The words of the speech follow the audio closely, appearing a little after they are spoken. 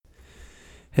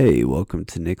Hey, welcome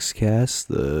to Nickscast,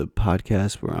 the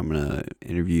podcast where I'm going to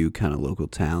interview kind of local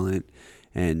talent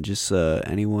and just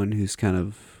anyone who's kind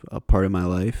of a part of my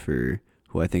life or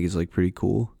who I think is like pretty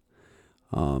cool.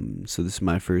 So this is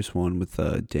my first one with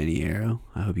Danny Aro.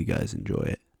 I hope you guys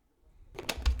enjoy it.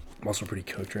 I'm also pretty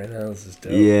cooked right now. This is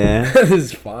dope. Yeah. This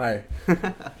is fire.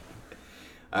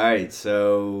 All right,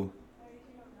 so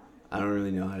I don't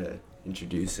really know how to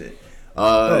introduce it.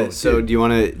 So do you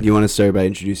want to start by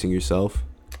introducing yourself?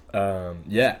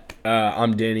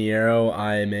 I'm Danny Aro.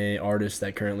 I'm a artist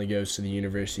that currently goes to the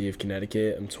University of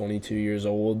Connecticut. I'm 22 years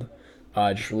old.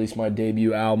 I just released my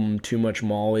debut album, Too Much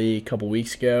Molly, a couple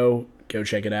weeks ago. Go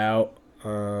check it out.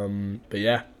 But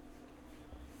yeah.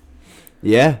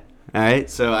 Yeah. All right.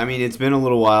 So, I mean, it's been a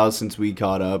little while since we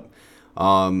caught up.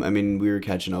 We were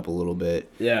catching up a little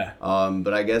bit. Yeah.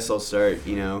 But I guess I'll start,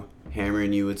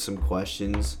 hammering you with some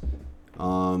questions.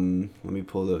 Let me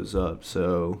pull those up.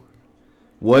 So,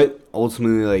 what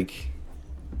ultimately,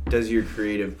 does your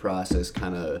creative process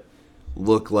kind of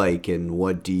look like, and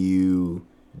what do you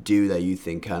do that you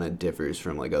think kind of differs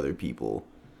from, other people?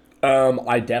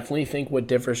 I definitely think what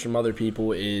differs from other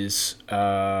people is,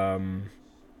 I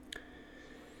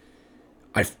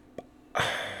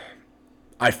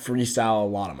freestyle a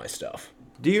lot of my stuff.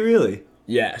 Do you really?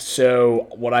 Yeah, so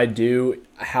what I do,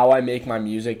 how I make my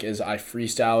music is I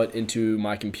freestyle it into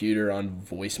my computer on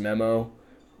voice memo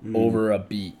over a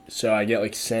beat. So I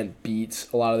get sent beats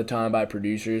a lot of the time by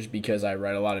producers because I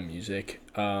write a lot of music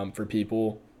for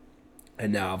people.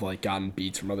 And now I've gotten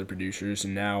beats from other producers,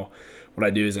 and now what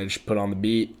I do is I just put on the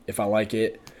beat. If I like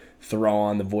it, throw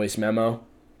on the voice memo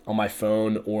on my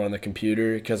phone or on the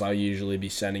computer, because I'll usually be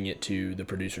sending it to the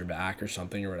producer back or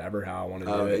something or whatever, how I want to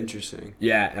do it. Oh, interesting.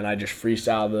 Yeah, and I just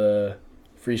freestyle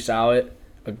it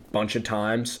a bunch of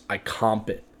times. I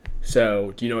comp it.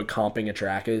 So, do you know what comping a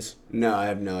track is? No, I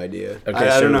have no idea. Okay,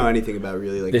 I don't know anything about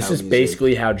really this how is music...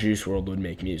 basically how Juice WRLD would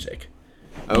make music.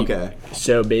 Okay.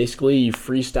 So basically, you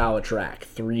freestyle a track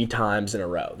 3 times in a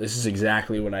row. This is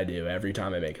exactly what I do every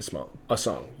time I make a song.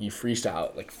 You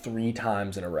freestyle it 3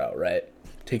 times in a row, right?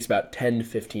 It takes about 10 to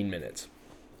 15 minutes.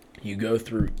 You go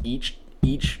through each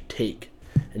take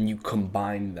and you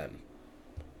combine them.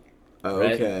 Oh,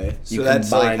 right? okay. So You that's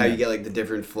how combine you get the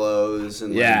different flows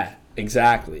and Yeah,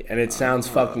 exactly. And it sounds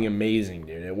fucking amazing,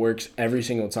 dude. It works every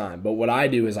single time. But what I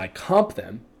do is I comp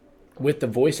them with the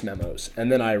voice memos,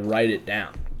 and then I write it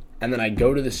down. And then I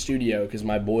go to the studio, because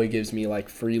my boy gives me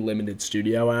free limited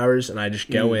studio hours, and I just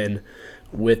go in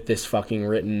with this fucking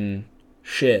written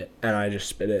shit, and I just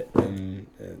spit it, and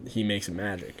he makes it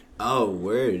magic. Oh,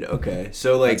 word. Okay.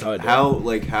 So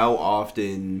how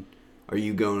often are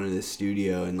you going to the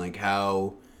studio, and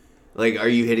how are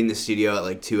you hitting the studio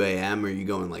at 2 a.m. or are you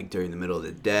going during the middle of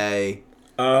the day?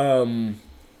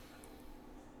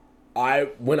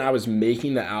 When I was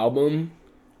making the album,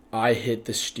 I hit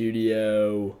the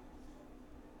studio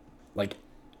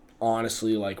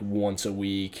honestly once a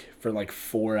week for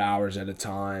 4 hours at a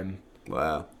time.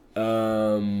 Wow.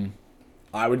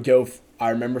 I would go I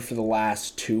remember for the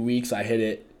last 2 weeks I hit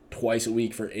it twice a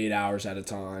week for 8 hours at a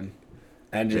time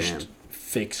and just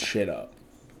fix shit up.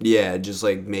 Yeah, just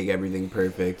make everything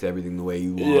perfect, everything the way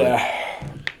you want.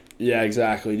 Yeah,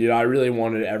 exactly, dude. I really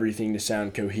wanted everything to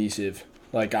sound cohesive.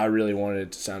 I really wanted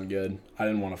it to sound good. I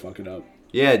didn't want to fuck it up.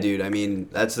 Yeah, dude. I mean,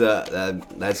 that's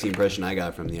the impression I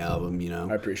got from the album.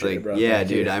 I appreciate it, bro. Yeah, Thank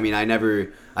dude. you. I mean, I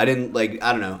don't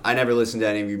know. I never listened to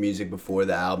any of your music before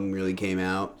the album really came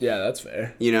out. Yeah, that's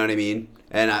fair. You know what I mean?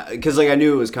 And because I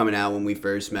knew it was coming out when we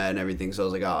first met and everything, so I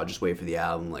was like, oh, I'll just wait for the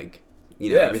album.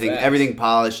 Everything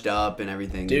polished up and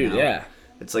everything. Dude, yeah.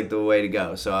 It's the way to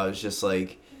go. So I was just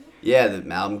yeah,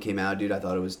 the album came out, dude. I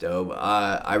thought it was dope.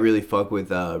 I really fuck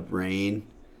with Rain.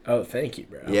 Oh, thank you,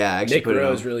 bro. Yeah, I actually Nick put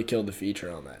Rose really killed the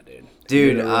feature on that, dude.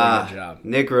 Dude, he did a really good job.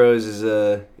 Nick Rose is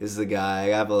the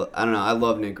guy. I don't know. I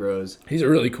love Nick Rose. He's a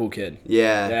really cool kid.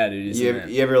 Yeah. Yeah, dude. He's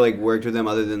you ever worked with him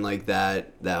other than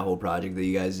that whole project that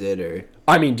you guys did, or?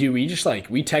 I mean, dude, we just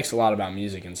we text a lot about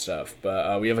music and stuff,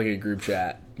 but we have a group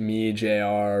chat. Me,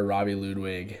 JR, Robbie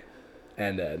Ludwig,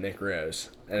 and Nick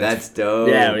Rose. And that's dope.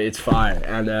 Yeah, it's fire.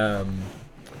 And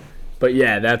but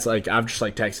yeah, that's I've just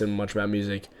texted him much about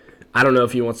music. I don't know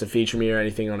if he wants to feature me or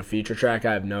anything on a feature track.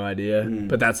 I have no idea.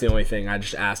 But that's the only thing. I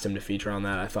just asked him to feature on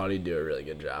that. I thought he'd do a really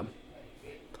good job.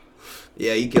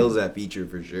 Yeah, he kills that feature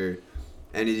for sure.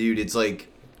 And dude, it's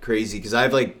crazy because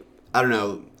I've I don't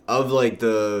know, of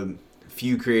the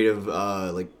few creative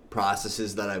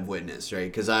processes that I've witnessed,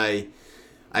 right? Because I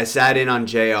sat in on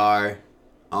JR.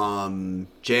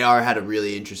 JR had a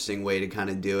really interesting way to kind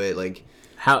of do it.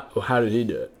 How did he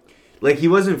do it? He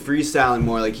wasn't freestyling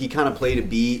more. He kind of played a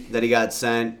beat that he got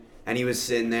sent, and he was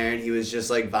sitting there, and he was just,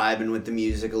 like, vibing with the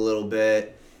music a little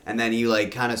bit, and then he,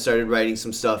 like, kind of started writing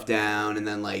some stuff down, and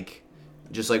then, like,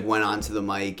 just, like, went onto the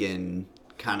mic and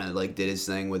kind of, like, did his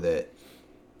thing with it.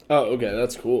 Oh, okay,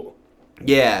 that's cool.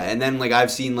 Yeah, and then, like, I've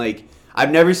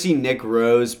never seen Nick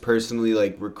Rose personally,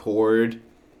 like, record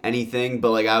anything,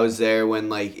 but, like, I was there when,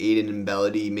 like, Aiden and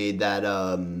Melody made that,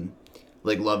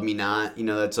 like, Love Me Not, you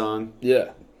know that song?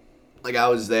 Yeah. Like, I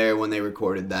was there when they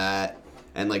recorded that,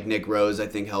 and, like, Nick Rose, I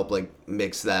think, helped, like,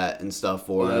 mix that and stuff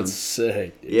for him. That's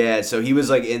sick, dude. Yeah, so he was,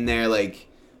 like, in there, like,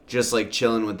 just, like,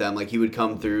 chilling with them. Like, he would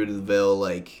come through to the Ville,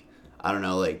 like, I don't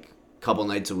know, like, couple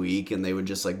nights a week, and they would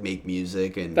just, like, make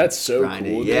music and that's so grind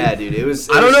cool, it. Yeah, dude, it was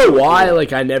I don't know so why, cool.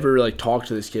 like, I never, like, talked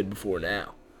to this kid before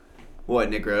now. What,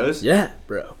 Nick Rose? Yeah,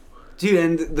 bro. Dude,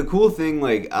 and the cool thing,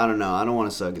 like, I don't know, I don't want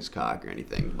to suck his cock or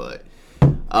anything, but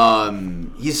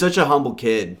he's such a humble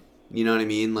kid. You know what I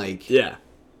mean? Like, yeah.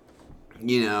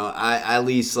 You know, I at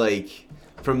least, like,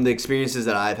 from the experiences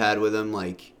that I've had with him,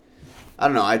 like, I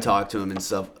don't know, I talk to him and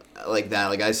stuff like that.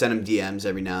 Like, I send him DMs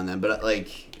every now and then, but,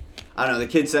 like, I don't know, the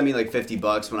kid sent me, like,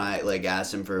 $50 when I, like,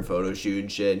 asked him for a photo shoot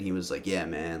and shit, and he was like, yeah,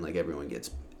 man, like, everyone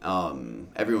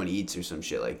eats or some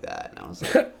shit like that. And I was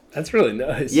like... That's really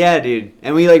nice. Yeah, dude.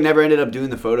 And we, like, never ended up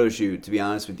doing the photo shoot, to be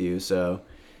honest with you, so...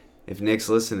 If Nick's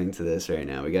listening to this right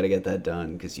now, we got to get that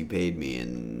done because you paid me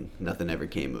and nothing ever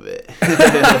came of it.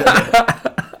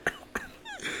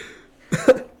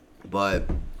 But,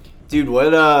 dude,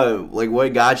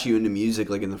 what got you into music,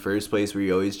 like, in the first place? Were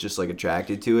you always just, like,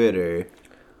 attracted to it, or?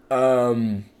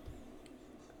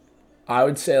 I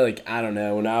would say, like, I don't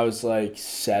know. When I was, like,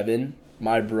 7,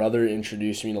 my brother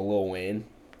introduced me to Lil Wayne.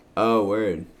 Oh,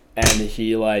 word. And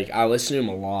he, like, I listened to him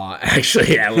a lot,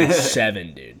 actually, at, like,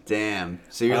 7, dude. Damn.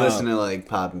 So you're listening to, like,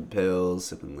 popping pills,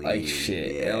 sipping lean. Like,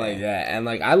 shit. Yeah, like that. And,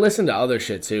 like, I listened to other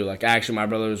shit, too. Like, actually, my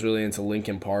brother was really into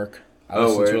Linkin Park. I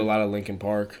listened to a lot of Linkin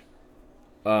Park.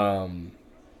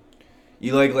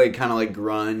 You like kind of, like,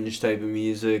 grunge type of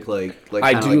music? Like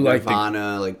I kind of, do like, like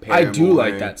Nirvana, like, Paramore. I do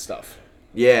like that stuff.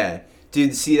 Yeah.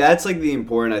 Dude, see, that's, like, the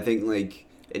important, I think, like,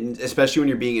 especially when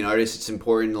you're being an artist, it's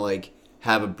important to, like,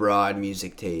 have a broad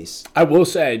music taste. I will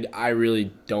say I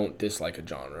really don't dislike a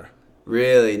genre.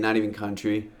 Really? Not even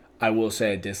country? I will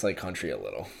say I dislike country a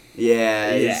little.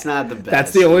 Yeah, it's not the best.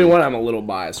 That's the only one I'm a little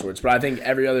biased towards. But I think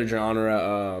every other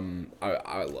genre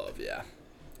I love, yeah.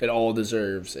 It all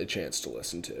deserves a chance to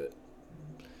listen to it.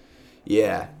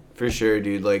 Yeah, for sure,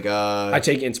 dude. Like, I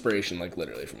take inspiration, like,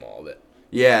 literally from all of it.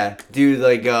 Yeah, dude,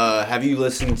 like, have you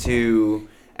listened to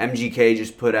MGK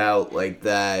just put out, like,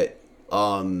 that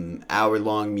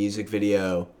hour-long music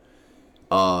video?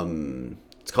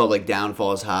 It's called, like,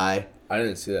 Downfalls High. I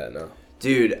didn't see that, no.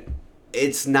 Dude,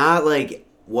 it's not, like,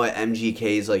 what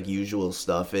MGK's, like, usual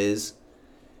stuff is.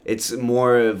 It's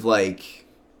more of, like,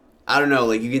 I don't know,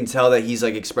 like, you can tell that he's,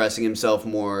 like, expressing himself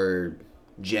more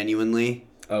genuinely.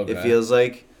 Okay. It feels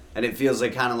like. And it feels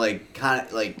like kind of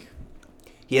like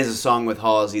he has a song with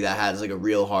Halsey that has, like, a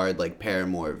real hard, like,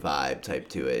 Paramore vibe type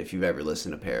to it, if you've ever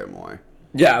listened to Paramore.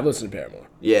 Yeah, I've listened to Paramore.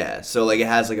 Yeah, so, like, it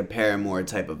has, like, a Paramore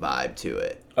type of vibe to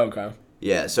it. Okay.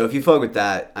 Yeah, so if you fuck with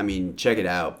that, I mean, check it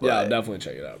out. But, yeah, I'll definitely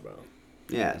check it out, bro.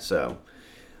 Yeah, so,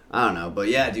 I don't know. But,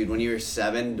 yeah, dude, when you were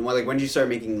 7, when did you start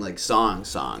making, like,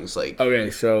 songs, like...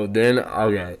 Okay, so then,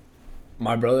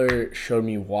 my brother showed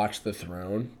me Watch the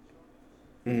Throne.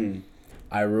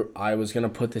 I was going to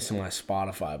put this in my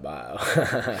Spotify bio.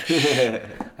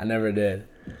 I never did.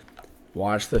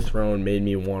 Watch the Throne made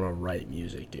me want to write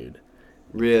music, dude.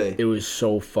 Really? It was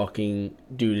so fucking...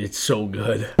 Dude, it's so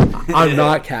good. I'm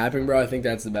not capping, bro. I think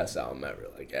that's the best album ever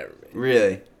made.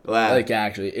 Really? Wow. Like,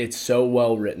 actually, it's so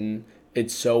well written.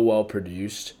 It's so well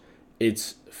produced.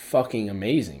 It's fucking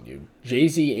amazing, dude.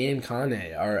 Jay-Z and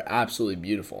Kanye are absolutely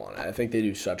beautiful on it. I think they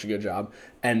do such a good job.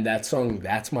 And that song,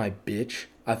 That's My Bitch,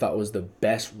 I thought was the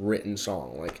best written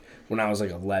song, like, when I was,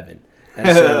 like, 11. And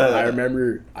so I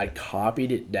remember I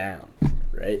copied it down,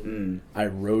 right? I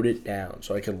wrote it down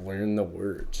so I could learn the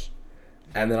words.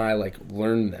 And then I, like,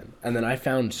 learned them. And then I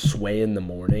found Sway in the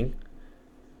Morning,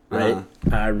 right?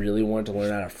 And I really wanted to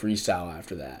learn how to freestyle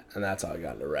after that. And that's how I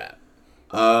got into rap.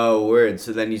 Oh, word.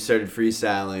 So then you started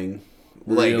freestyling.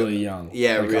 Really young.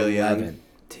 Yeah, like really 11. Young.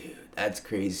 Dude, that's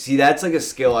crazy. See, that's, like, a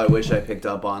skill I wish I picked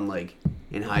up on, like,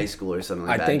 in high school or something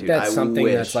like that. I think that's something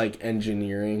that's, like,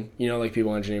 engineering. You know, like,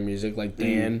 people engineer music. Like,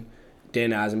 Dan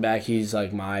Azenbach, he's,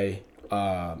 like, my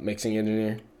mixing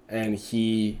engineer. And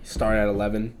he started at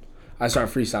 11. I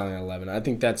started freestyling at 11. I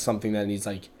think that's something that needs,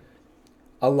 like,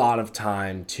 a lot of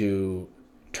time to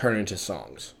turn into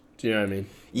songs. Do you know what I mean?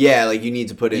 Yeah, like, you need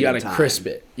to put in time. You gotta crisp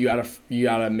it. You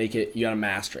gotta make it. You gotta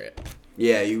master it.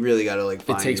 Yeah, you really gotta, like,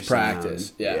 find it takes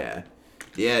practice. Yeah.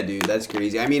 Yeah, dude, that's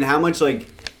crazy. I mean, how much like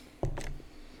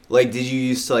did you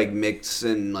used to like mix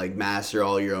and like master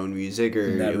all your own music,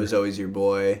 or Never. it was always your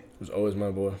boy? It was always my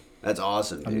boy. That's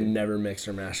awesome, dude. I've never mixed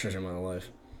or mastered in my life.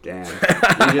 Damn,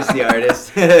 you're just the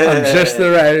artist. I'm just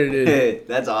the writer, dude.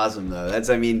 That's awesome, though. That's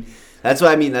what I mean. That's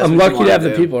I'm lucky to have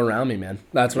the people around me, man.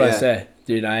 That's what I say,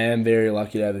 dude. I am very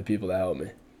lucky to have the people that help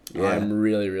me. Yeah. I'm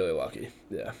really, really lucky.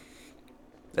 Yeah.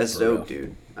 That's dope,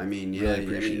 dude. I mean, yeah,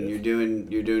 really you're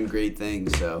doing great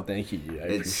things. So thank you, dude. I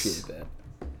appreciate that.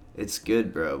 It's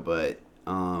good, bro. But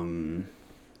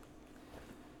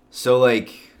so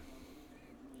like,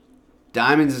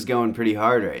 Diamonds is going pretty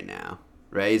hard right now,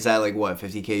 right? Is that like what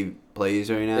 50K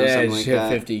plays right now? Yeah, something I like just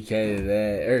that? hit 50K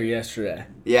today or yesterday.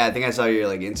 Yeah, I think I saw your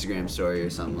like Instagram story or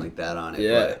something like that on it.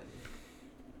 Yeah. But,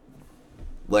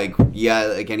 like, yeah,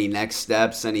 like any next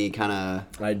steps, any kind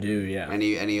of... I do, yeah.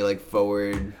 Any like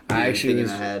forward... I actually was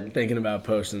ahead? thinking about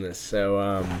posting this. So,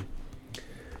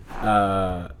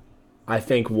 I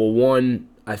think,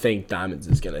 I think Diamonds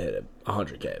is going to hit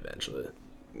 100K eventually.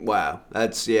 Wow.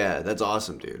 That's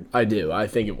awesome, dude. I do. I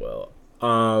think it will.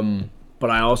 But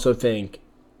I also think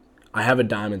I have a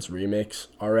Diamonds remix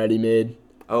already made.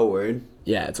 Oh, word?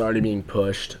 Yeah, it's already being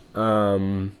pushed.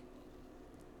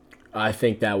 I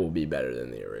think that will be better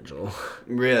than the original.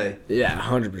 Really? Yeah,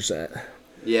 100%.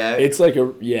 Yeah. It's like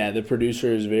the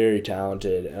producer is very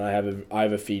talented, and I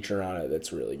have a feature on it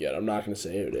that's really good. I'm not going to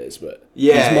say who it is, but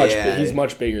he's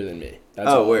much bigger than me. That's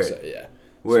all word. I'll say. Yeah.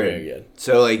 Word. Very good.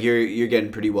 So like you're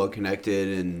getting pretty well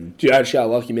connected and Dude, I just got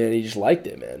lucky, man. He just liked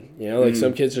it, man. You know, like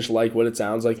some kids just like what it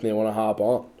sounds like and they want to hop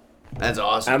on. That's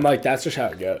awesome. I'm like, that's just how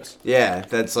it goes. Yeah,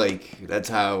 that's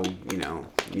how,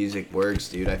 music works,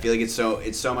 dude. I feel like it's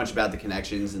so much about the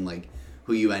connections and like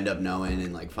who you end up knowing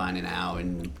and like finding out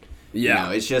and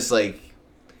it's just like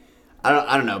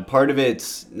I don't know, part of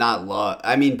it's not luck.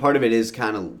 I mean, part of it is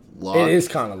kind of luck. It is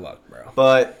kind of luck, bro.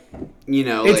 But,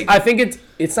 I think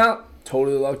it's not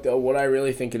totally luck though. What I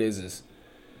really think it is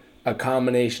a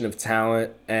combination of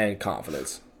talent and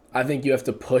confidence. I think you have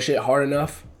to push it hard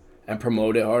enough and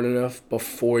promote it hard enough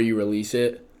before you release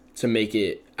it to make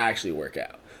it actually work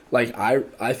out. Like,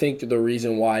 I think the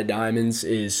reason why Diamonds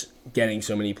is getting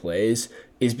so many plays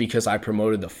is because I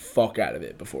promoted the fuck out of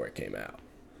it before it came out.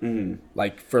 Mm-hmm.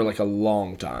 Like, for, like, a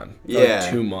long time. For like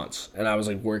 2 months. And I was,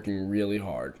 like, working really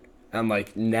hard. And,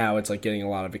 like, now it's, like, getting a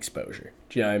lot of exposure.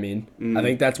 Do you know what I mean? Mm-hmm. I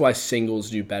think that's why singles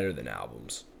do better than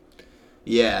albums.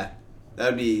 Yeah.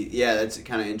 That's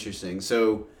kind of interesting.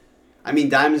 So... I mean,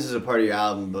 Diamonds is a part of your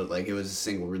album, but, like, it was a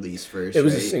single release first, It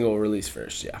was a single release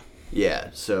first, yeah. Yeah,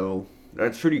 so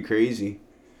that's pretty crazy.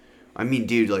 I mean,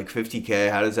 dude, like, 50K,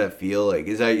 how does that feel? Like,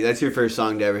 that's your first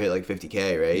song to ever hit, like,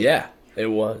 50K, right? Yeah, it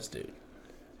was, dude.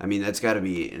 I mean, that's got to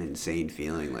be an insane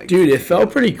feeling. Like, dude, it felt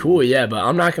pretty cool, yeah, but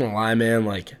I'm not going to lie, man.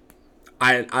 Like,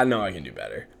 I know I can do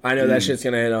better. I know that shit's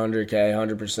going to hit 100K,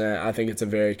 100%. I think it's a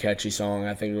very catchy song.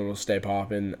 I think it'll stay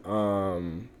popping.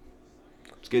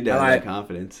 It's good to have that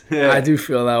confidence. I do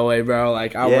feel that way, bro.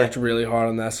 Like, I worked really hard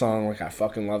on that song. Like, I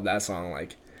fucking love that song.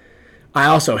 Like, I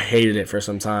also hated it for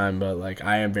some time, but, like,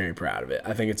 I am very proud of it.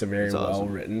 I think it's a very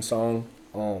well-written song.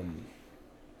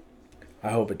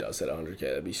 I hope it does hit 100K.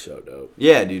 That'd be so dope.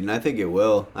 Yeah, dude, and I think it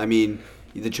will. I mean,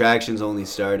 the traction's only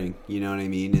starting. You know what I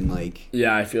mean? And, like...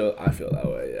 Yeah, I feel that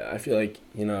way, yeah. I feel like,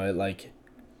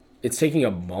 it's taking a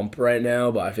bump right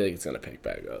now, but I feel like it's going to pick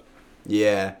back up.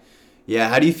 Yeah. Yeah,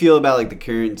 how do you feel about, like, the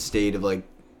current state of, like,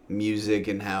 music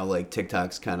and how, like,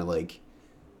 TikTok's kind of, like,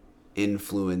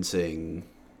 influencing,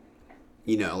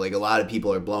 like, a lot of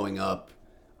people are blowing up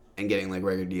and getting, like,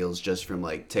 record deals just from,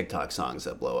 like, TikTok songs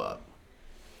that blow up?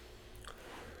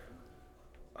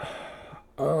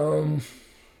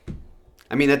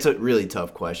 I mean, that's a really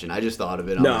tough question. I just thought of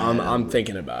it. I'm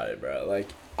thinking about it, bro. Like,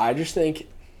 I just think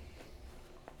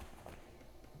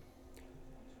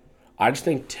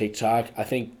TikTok, I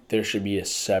think there should be a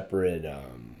separate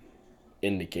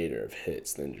indicator of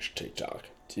hits than just TikTok.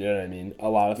 Do you know what I mean? A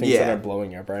lot of things that are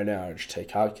blowing up right now are just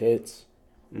TikTok hits.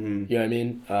 Mm-hmm. You know what I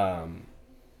mean?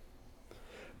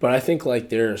 But I think, like,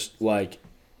 there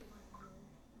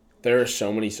are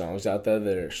so many songs out there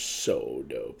that are so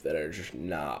dope that are just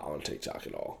not on TikTok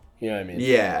at all. You know what I mean?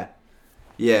 Yeah.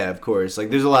 Yeah, of course. Like,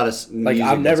 there's a lot of like,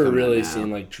 I've never really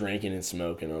seen, like, drinking and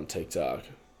smoking on TikTok.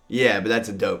 Yeah, but that's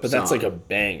a dope song. But that's, like, a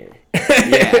banger.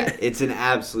 Yeah, it's an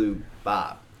absolute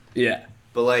bop. Yeah.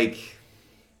 But, like,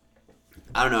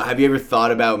 I don't know. Have you ever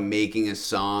thought about making a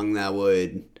song that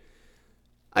would,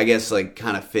 I guess, like,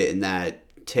 kind of fit in that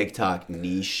TikTok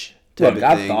niche type of thing?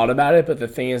 I've thought about it, but the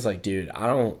thing is, like, dude, I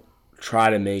don't try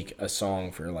to make a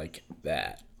song for, like,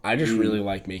 that. I just really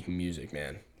like making music,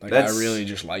 man. Like, I really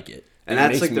just like it. And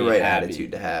that's like the right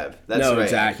attitude to have. That's the right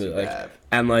exactly. attitude to have.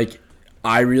 And like,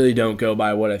 I really don't go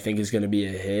by what I think is going to be a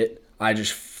hit. I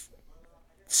just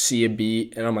see a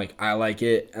beat and I'm like, I like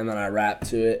it, and then I rap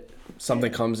to it.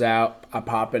 Something comes out, I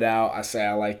pop it out, I say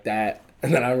I like that,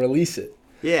 and then I release it.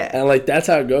 Yeah. And like that's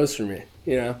how it goes for me.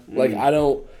 Like I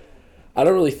don't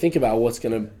really think about what's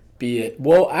gonna be it.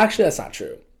 Well, actually, that's not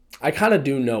true. I kind of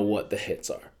do know what the hits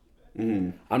are.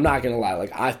 I'm not gonna lie.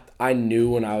 Like I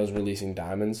knew when I was releasing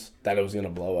Diamonds that it was gonna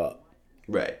blow up.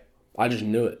 Right. I just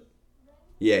knew it.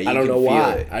 Yeah. I don't know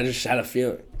why. I just had a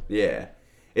feeling. Yeah.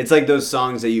 It's like those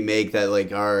songs that you make that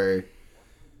like are.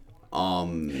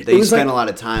 They spend a lot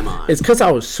of time on. It's because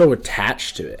I was so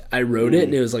attached to it. I wrote it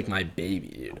and it was like my baby,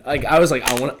 dude. Like I was like,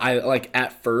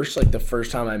 at first, like the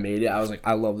first time I made it, I was like,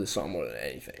 I love this song more than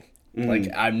anything. Like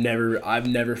I've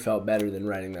never felt better than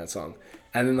writing that song.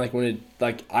 And then like when it,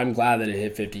 like I'm glad that it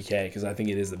hit 50K because I think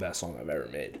it is the best song I've ever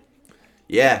made.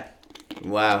 Yeah.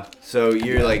 Wow. So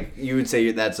you're like, you would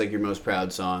say that's like your most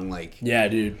proud song, like. Yeah,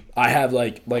 dude. I have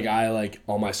like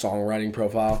on my songwriting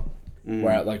profile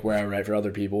where I write for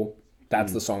other people.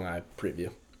 That's the song I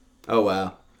preview. Oh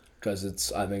wow!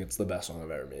 Because I think it's the best song I've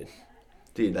ever made.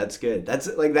 Dude, that's good. That's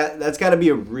like that's got to be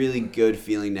a really good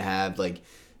feeling to have, like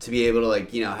to be able to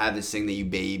like have this thing that you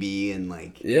baby and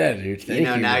like. Yeah, dude. Thank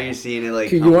you. Now you're seeing it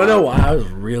like. You want to know why I was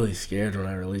really scared when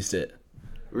I released it?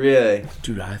 Really?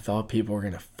 Dude, I thought people were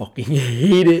gonna fucking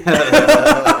hate it.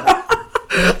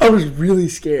 I was really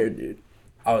scared, dude.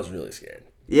 I was really scared.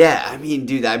 Yeah, I mean,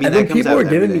 dude, and then people were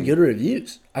giving me good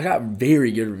reviews. I got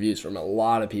very good reviews from a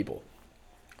lot of people.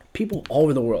 People all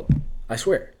over the world. I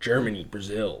swear. Germany,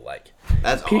 Brazil, like.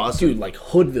 That's awesome. Dude, like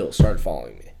Hoodville started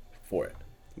following me for it.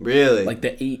 Really? Like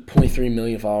the 8.3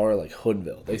 million follower, like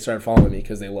Hoodville. They started following me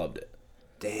because they loved it.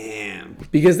 Damn.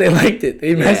 Because they liked it.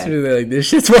 They messaged me, they're like, this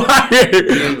shit's fire.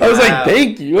 I was like,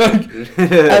 thank you.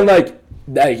 And like,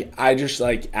 I just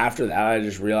like after that I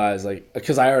just realized like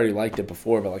because I already liked it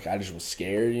before but like I just was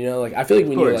scared like I feel like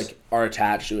when you like are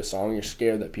attached to a song you're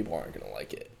scared that people aren't gonna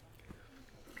like it.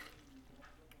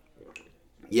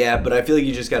 Yeah, but I feel like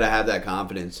you just gotta have that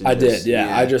confidence. I did,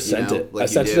 yeah. I just sent it. Like I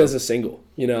sent it as a single,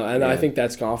 and I think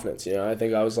that's confidence. I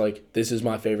think I was like, this is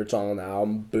my favorite song on the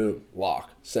album. Boom, lock,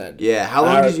 send. Yeah. How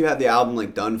long did you have the album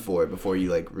like done for before you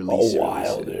like released it? A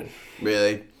while, dude.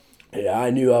 Really? Yeah, I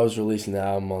knew I was releasing the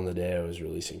album on the day I was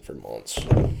releasing for months.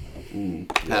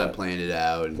 Kind of planned it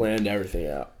out. Planned everything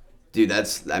out. Dude,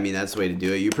 that's the way to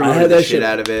do it. You promoted the shit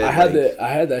out of it. I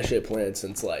had that shit planned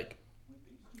since like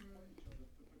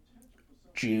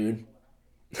June.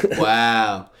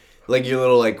 Wow. Like your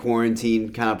little like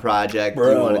quarantine kind of project.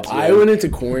 Bro, I went into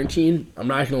quarantine. I'm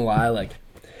not gonna lie, like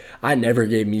I never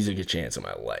gave music a chance in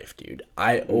my life, dude.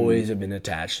 I always have been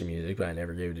attached to music, but I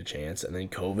never gave it a chance. And then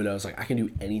COVID, I was like, I can do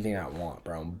anything I want,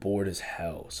 bro. I'm bored as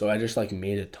hell. So I just like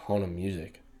made a ton of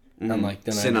music. And like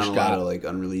then sitting on a lot of like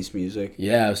unreleased music.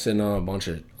 Yeah, I was sitting on a bunch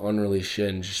of unreleased shit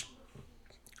and just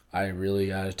I really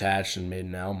got attached and made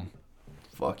an album.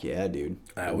 Fuck yeah, dude.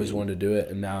 I always wanted to do it,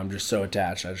 and now I'm just so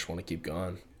attached. I just want to keep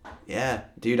going. Yeah,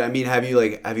 dude. I mean, have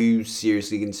you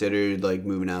seriously considered like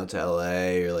moving out to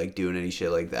LA or like doing any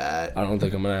shit like that? I don't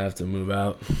think I'm gonna have to move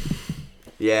out.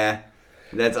 Yeah,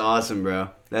 that's awesome, bro.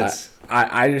 That's.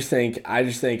 I just think I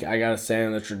gotta stay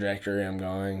on the trajectory I'm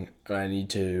going, and I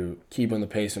need to keep on the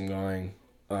pace I'm going.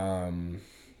 And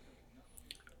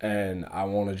I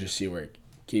want to just see where it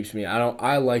keeps me. I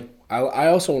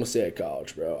also want to stay at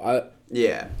college, bro.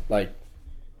 Yeah. Like,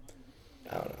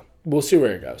 I don't know. We'll see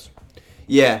where it goes.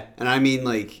 Yeah, and I mean,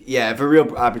 like, yeah, if a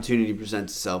real opportunity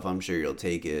presents itself, I'm sure you'll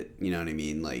take it. You know what I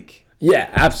mean? Like. Yeah,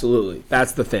 absolutely.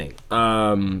 That's the thing.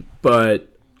 But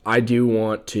I do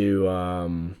want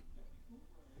to.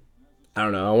 I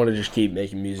don't know. I want to just keep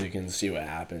making music and see what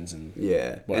happens and.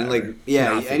 Yeah, whatever. and like,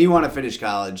 yeah, and you want to finish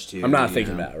college too. I'm not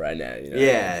thinking about it right now.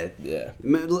 Yeah. Yeah.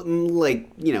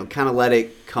 Like kind of let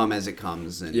it come as it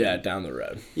comes. And yeah, down the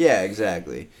road. Yeah,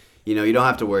 exactly. You don't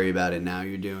have to worry about it now.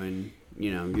 You're doing.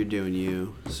 You're doing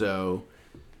you. So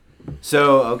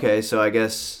okay. So I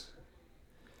guess.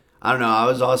 I don't know. I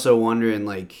was also wondering,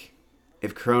 like,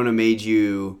 if Corona made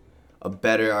you a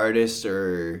better artist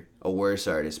or a worse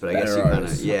artist, but I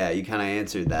guess you kind of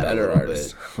answered that better a little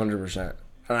artist, bit. 100%.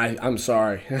 And I'm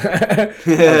sorry. I'm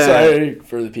sorry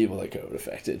for the people that COVID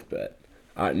affected, but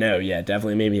no, yeah,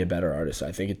 definitely made me a better artist.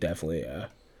 I think it definitely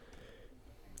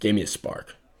gave me a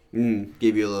spark.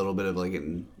 Gave you a little bit of like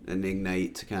an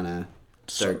ignite to kind of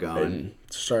start going. And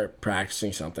start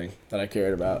practicing something that I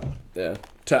cared about. Yeah.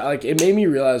 It made me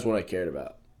realize what I cared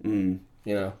about.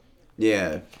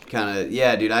 Yeah, kind of.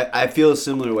 Yeah, dude, I feel a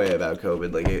similar way about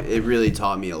COVID. Like, it really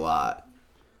taught me a lot.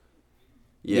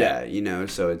 Yeah.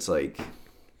 So it's like,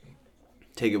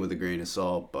 take it with a grain of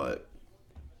salt, but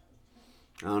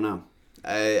I don't know.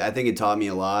 I think it taught me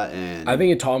a lot, and I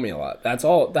think it taught me a lot. That's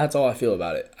all I feel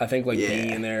about it. I think, like, Yeah.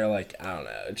 being in there, like, I don't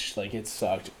know, it's just, like, it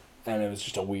sucked, and it was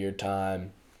just a weird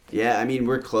time. yeah, I mean,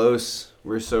 we're close.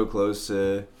 We're so close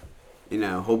to,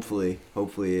 hopefully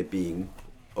it being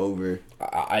over.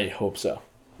 I hope so.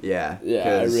 Yeah.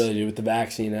 Yeah, I really do with the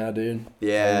vaccine now, dude.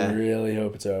 Yeah. I really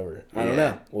hope it's over. I don't Yeah.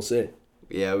 know. We'll see.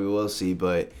 Yeah, we will see,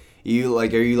 but are you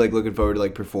looking forward to,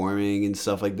 like, performing and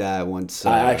stuff like that once?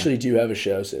 I actually do have a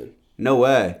show soon. No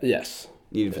way. Yes.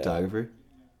 You need a photographer?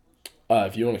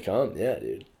 If you want to come, yeah,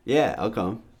 dude. Yeah, I'll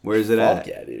come. Where is it Fuck at?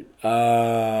 yeah,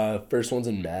 dude. First one's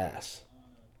in Mass.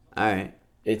 All right.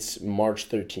 It's March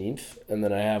 13th, and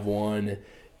then I have one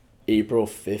April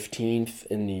 15th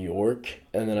in New York,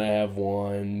 and then I have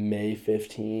one May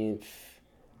 15th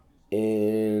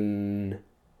in...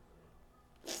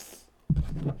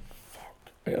 Fuck.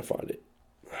 I gotta find it.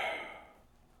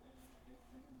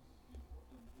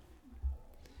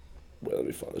 Wait, let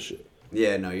me find this shit.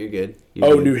 Yeah, no, you're good.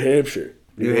 New Hampshire.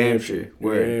 New Hampshire. New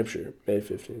Where? Hampshire, May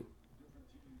 15th.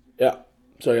 Yeah.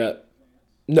 So I got...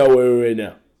 No, wait,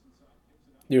 no.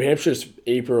 New Hampshire's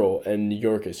April, and New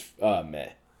York is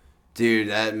May. Dude,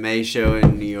 that May show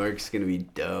in New York's going to be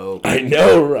dope. I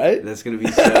know, right? That's going to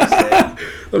be so sick. That'd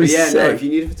be Yeah, no, sick. if you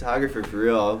need a photographer for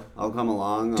real, I'll come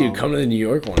along. Dude, come to the New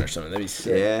York one or something. That'd be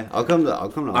sick. Yeah, I'll come to I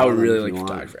would all of them really if like you want.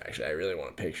 photography, actually. I really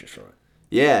want pictures from it.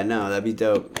 Yeah, no, that'd be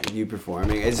dope. You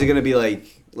performing. Is it going to be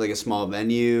like a small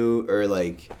venue or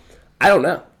like... I don't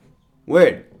know.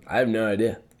 Word. I have no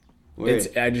idea. Word.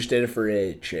 I just did it for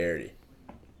a charity.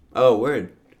 Oh,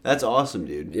 word. That's awesome,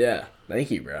 dude. Yeah. Thank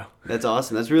you, bro. That's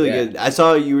awesome. That's really good. I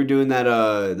saw you were doing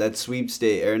that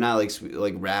sweepstakes or not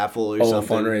like raffle or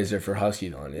something. A fundraiser for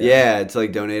HuskyCon. Yeah, it's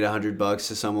like donate $100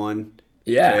 to someone.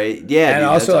 Yeah. Right? Yeah. And dude,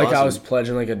 also, that's like, I awesome. was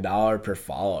pledging like $1 per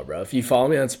follow, bro. If you follow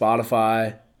me on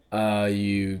Spotify,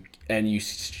 you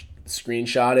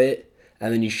screenshot it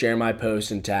and then you share my post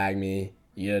and tag me,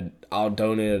 I'll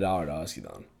donate $1 to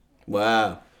HuskyCon.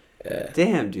 Wow. Yeah.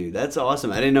 Damn, dude, that's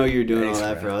awesome. I didn't know you were doing Thanks,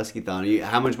 all that bro. for HuskyThon.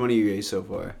 How much money you raised so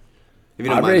far? If you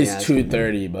don't I've mind me raised asking.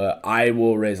 $230, but I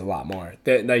will raise a lot more.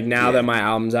 Now that my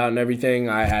album's out and everything,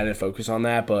 I had to focus on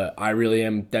that, but I really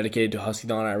am dedicated to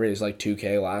HuskyThon. I raised like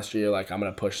 $2K last year. Like, I'm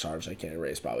gonna push as hard as I can and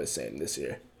raise probably the same this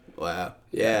year. Wow.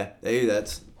 Yeah. Dude,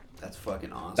 that's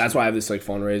fucking awesome. That's why I have this like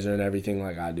fundraiser and everything.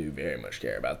 Like, I do very much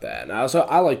care about that, and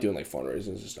I like doing like fundraisers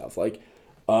and stuff. Like,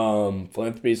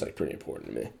 philanthropy is like pretty important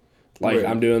to me. Like, Right.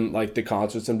 I'm doing like the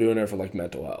concerts I'm doing are for like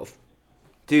mental health.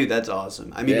 Dude, that's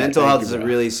awesome. I mean, Yeah, mental thank health you, is a bro.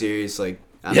 really serious I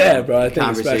don't Yeah, know, bro. I think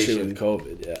especially conversation. with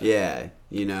COVID. Yeah.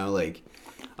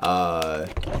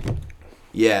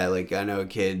 Yeah, like I know a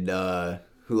kid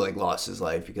who like lost his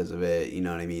life because of it. You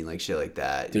know what I mean? Like shit like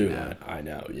that. Dude, you know? I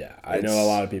know. Yeah, I know a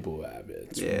lot of people who have it.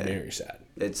 It's very sad.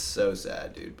 It's so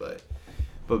sad, dude. But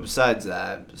besides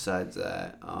that,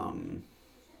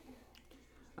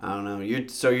 I don't know. You're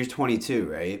 22,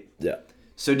 right? Yeah.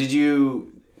 So did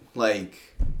you like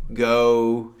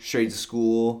go straight to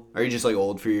school? Are you just like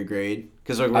old for your grade?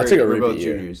 Because like I took a we're both repeat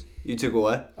year. juniors. You took a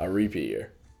what? A repeat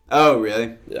year. Oh,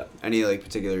 really? Yeah. Any like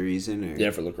particular reason? Or?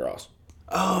 Yeah, for lacrosse.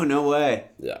 Oh, no way.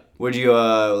 Yeah. Where'd you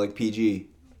go? Like PG?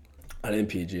 I didn't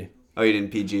PG. Oh, you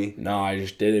didn't PG? No, I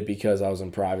just did it because I was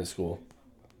in private school.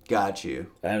 Got you.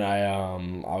 And I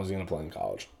was gonna play in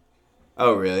college.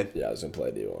 Oh, really? Yeah, I was gonna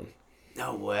play D1.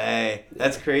 No way.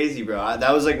 That's crazy, bro.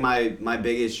 That was like my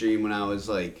biggest dream when I was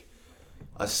like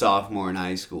a sophomore in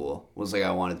high school. Was like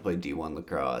I wanted to play D1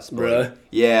 lacrosse. But, Really? like,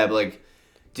 yeah, but like,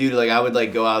 dude, like I would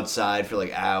like go outside for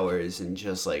like hours and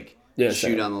just like shoot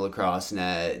same. on the lacrosse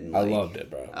net. And, I like, loved it,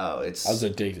 bro. Oh, I was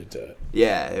addicted to it.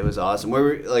 yeah, it was awesome. Where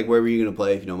were you gonna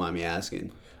play if you don't mind me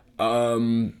asking?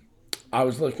 I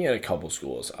was looking at a couple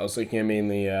schools. I was looking at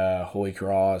mainly Holy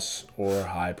Cross or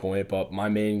High Point, but my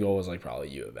main goal was like probably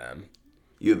U of M.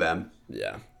 U of M.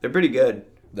 Yeah, They're pretty good.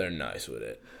 they're nice with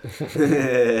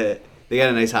it. They got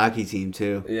a nice hockey team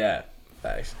too. Yeah,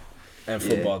 facts. And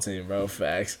football team, bro.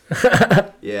 Facts.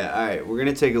 Yeah, all right. We're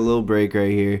going to take a little break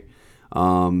right here.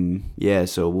 Yeah,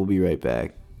 so we'll be right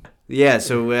back. Yeah,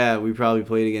 so we probably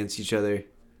played against each other.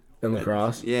 In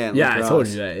lacrosse? Yeah, in Yeah, I lacrosse. told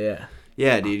you that, yeah.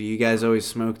 Yeah, dude, you guys always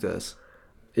smoked us.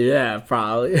 Yeah,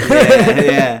 probably.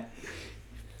 Yeah.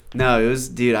 No, it was,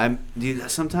 dude,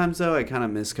 sometimes though I kind of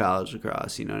miss college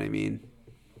lacrosse, you know what I mean?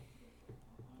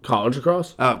 College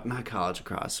lacrosse? Oh, not college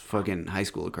lacrosse, fucking high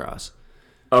school lacrosse.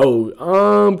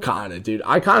 Oh, kind of, dude.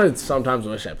 I kind of sometimes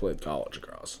wish I played college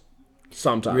lacrosse.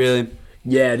 Sometimes. Really?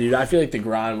 Yeah, dude. I feel like the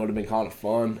grind would have been kind of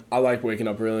fun. I like waking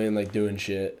up early and like doing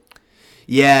shit.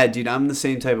 Yeah, dude, I'm the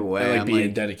same type of way. I like I'm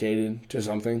being dedicated to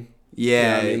something. yeah, You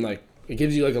know what I mean? Like, It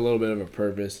gives you like a little bit of a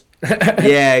purpose.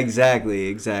 Yeah,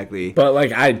 exactly. But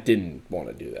like, I didn't want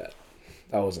to do that.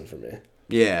 That wasn't for me.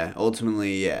 Yeah,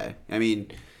 ultimately, yeah. I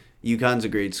mean, UConn's a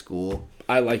great school.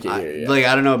 I like it here. Yeah. Like,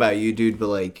 I don't know about you, dude, but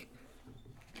like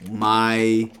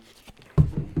my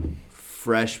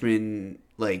freshman,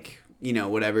 like, you know,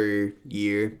 whatever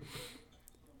year,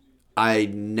 I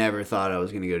never thought I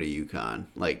was gonna go to UConn.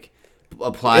 Like,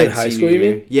 applied in high senior school, you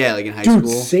year. mean? Yeah, like in high Dude,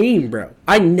 school. same, bro.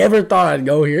 I never thought I'd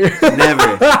go here.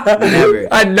 Never.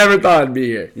 I never thought I'd be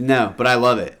here. No, but I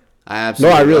love it. I No,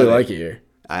 absolutely. I really love like it here.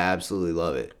 I absolutely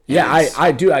love it. Yeah, And it's-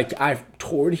 I do. I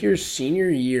toured here senior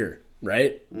year,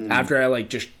 right? After I like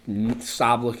just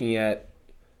stopped looking at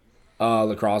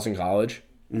lacrosse in college.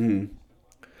 Mm-hmm.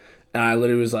 And I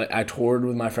literally was like, I toured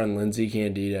with my friend Lindsay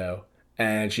Candido,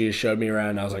 and she just showed me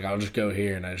around. And I was like, I'll just go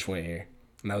here, and I just went here,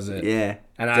 and that was it. Yeah.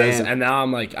 And now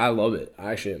I'm like, I love it.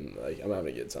 I actually am, like, I'm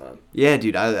having a good time. Yeah,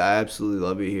 dude, I absolutely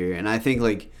love it here, and I think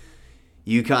like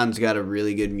UConn's got a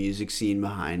really good music scene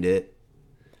behind it.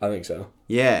 I think so.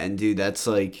 Yeah, and dude, that's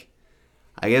like,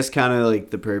 I guess kind of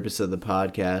like the purpose of the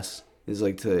podcast is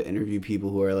like to interview people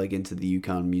who are like into the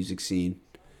UConn music scene.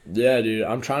 Yeah, dude,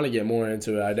 I'm trying to get more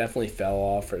into it. I definitely fell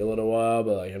off for a little while,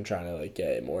 but like I'm trying to like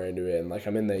get more into it, and like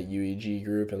I'm in the UEG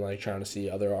group and like trying to see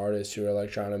other artists who are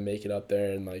like trying to make it up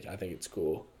there, and like I think it's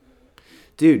cool.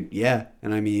 Dude, yeah,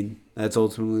 and I mean that's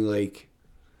ultimately like,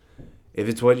 if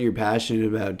it's what you're passionate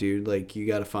about, dude, like you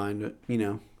gotta find, you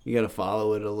know, you gotta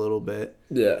follow it a little bit.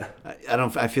 Yeah,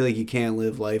 I feel like you can't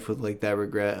live life with like that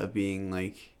regret of being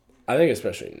like. I think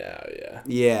especially now, yeah.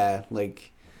 Yeah,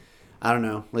 like. I don't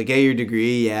know, like get your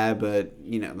degree, yeah, but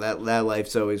you know that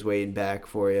life's always waiting back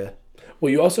for you.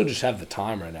 Well, you also just have the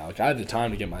time right now. Like I have the time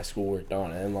to get my schoolwork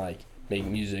done and like make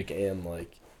music and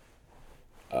like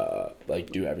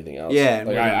do everything else. Yeah,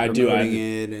 like I do.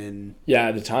 it and yeah, I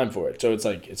have the time for it, so it's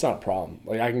like it's not a problem.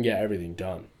 Like I can get everything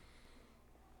done.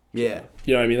 yeah,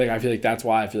 You know what I mean? Like I feel like that's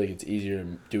why I feel like it's easier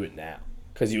to do it now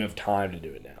because you have time to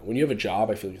do it now. When you have a job,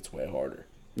 I feel like it's way harder.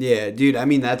 yeah, dude. I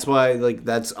mean, that's why, like,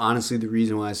 that's honestly the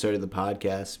reason why I started the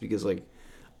podcast because, like,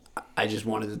 I just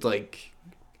wanted to, like,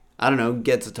 I don't know,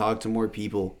 get to talk to more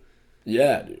people.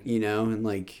 Yeah, dude. You know, and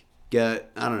like get,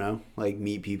 I don't know, like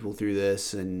meet people through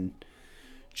this and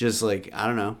just like, I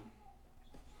don't know,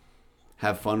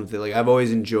 have fun with it. Like I've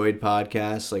always enjoyed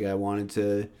podcasts. Like I wanted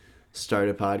to start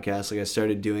a podcast. Like I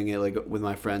started doing it like with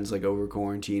my friends like over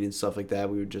quarantine and stuff like that.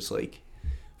 We would just like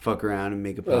fuck around and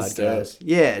make a That's podcast. dope.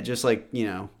 Yeah, just like, you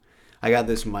know, I got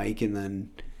this mic and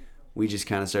then we just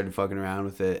kind of started fucking around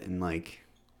with it and like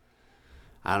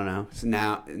I don't know. So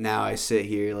now I sit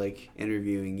here like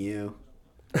interviewing you.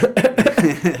 Oh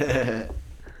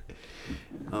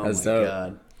That's my dope.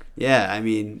 god. Yeah, I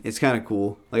mean, it's kind of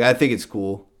cool. Like I think it's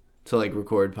cool to like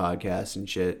record podcasts and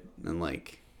shit and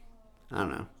like I don't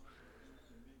know.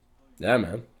 Yeah,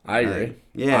 man. I agree.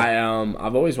 Yeah.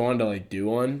 I've always wanted to like do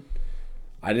one.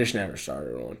 I just never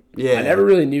started one. Yeah. I never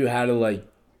really knew how to like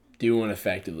do one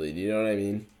effectively. Do you know what I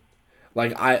mean?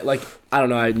 I don't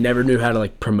know. I never knew how to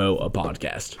like promote a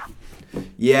podcast.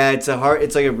 Yeah, it's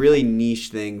like a really niche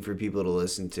thing for people to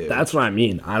listen to. That's what I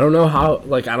mean. I don't know how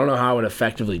I would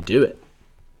effectively do it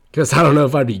because I don't know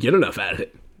if I'd be good enough at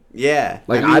it. Yeah.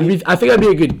 Like I mean, I think I'd be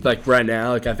a good like right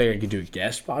now. Like I think I could do a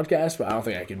guest podcast, but I don't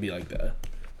think I could be like do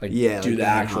like the the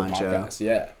actual honcho. podcast.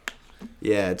 Yeah.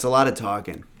 Yeah, it's a lot of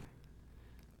talking.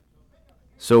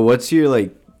 So what's your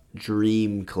like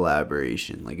dream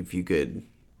collaboration? Like if you could.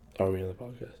 Are we on the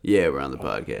podcast? Yeah, we're on the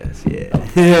podcast.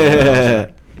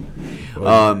 Yeah.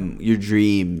 Your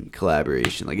dream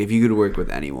collaboration. Like if you could work with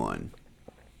anyone.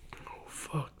 Oh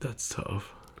fuck, that's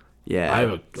tough. Yeah. I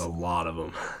have a lot of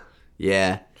them.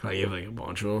 Yeah. Can I give like a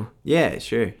bunch of them? Yeah,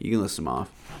 sure. You can list them off.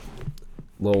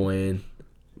 Lil Wayne,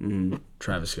 Mm-hmm.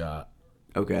 Travis Scott,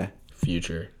 Okay.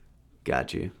 Future,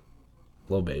 Got you.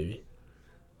 Lil Baby,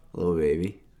 Little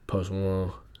baby. Post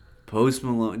Malone. Post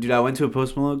Malone. Dude, I went to a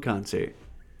Post Malone concert.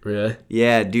 Really?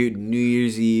 Yeah, dude, New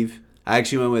Year's Eve. I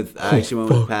actually went with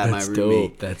Pat, my that's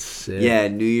roommate. dope. That's sick. Yeah,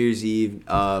 New Year's Eve,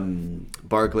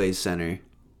 Barclays Center,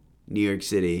 New York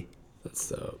City. That's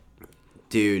dope.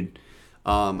 Dude,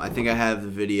 I think I have the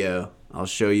video. I'll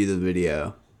show you the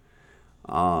video.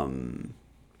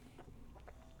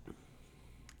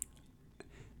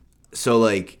 So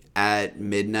like at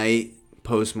midnight,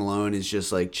 Post Malone is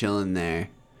just like chilling there.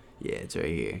 Yeah, it's right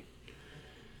here.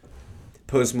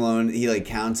 Post Malone, he like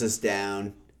counts us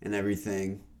down and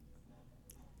everything.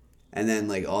 And then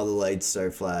like all the lights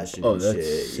start flashing Oh, and that's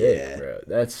shit. sick, Yeah. bro.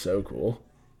 That's so cool.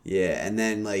 Yeah, and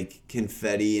then like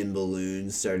confetti and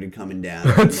balloons started coming down.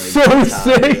 from, That's like, so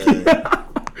the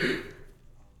top of sick. the-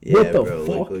 Yeah, What the bro,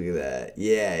 fuck? look at that.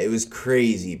 Yeah, it was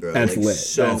crazy, bro. That's like, lit.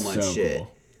 So That's much so shit.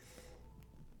 cool.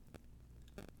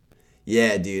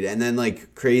 Yeah, dude. And then,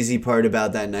 like, crazy part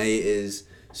about that night is,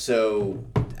 so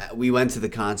we went to the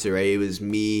concert, right? It was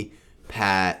me,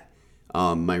 Pat,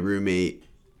 my roommate,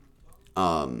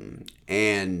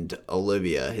 and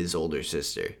Olivia, his older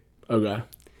sister. Okay.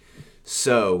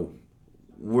 So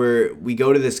we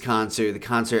go to this concert. The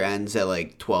concert ends at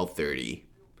like 12:30,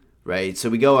 right? So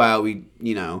we go out. We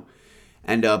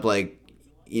end up like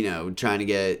trying to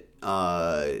get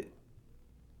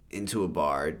into a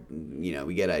bar.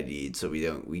 We get ID'd, so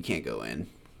we can't go in.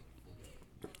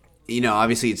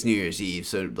 Obviously it's New Year's Eve,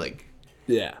 so like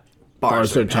Yeah.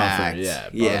 bars are tougher. packed. Yeah.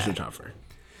 Bars are tougher.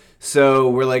 So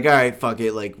we're like, all right, fuck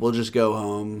it. Like, we'll just go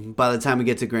home. By the time we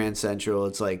get to Grand Central,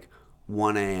 it's like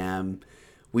 1 a.m.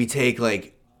 We take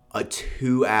like a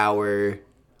 2-hour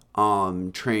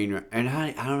train, and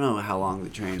I don't know how long the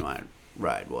train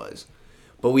ride was,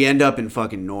 but we end up in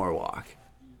fucking Norwalk.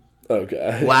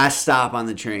 Okay. Last stop on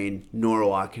the train,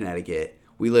 Norwalk, Connecticut.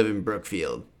 We live in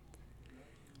Brookfield.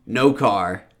 No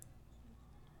car.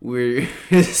 We're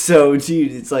so,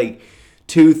 dude, it's like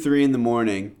 2-3 in the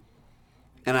morning.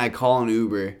 And I call an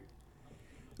Uber.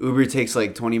 Uber takes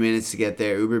like 20 minutes to get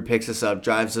there. Uber picks us up,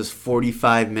 drives us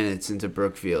 45 minutes into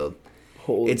Brookfield.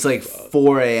 Holy it's like fuck.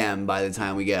 4 a.m. by the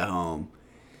time we get home.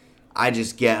 I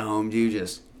just get home, dude,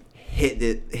 just hit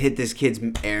this kid's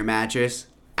air mattress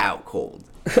out cold.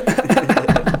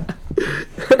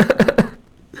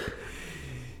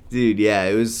 Dude, yeah,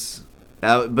 it was...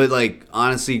 but, like,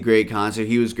 honestly, great concert.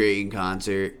 He was great in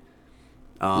concert.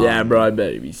 Yeah, bro, I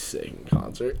bet he'd be sick in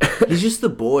concert. He's just the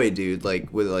boy, dude.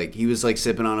 Like, he was like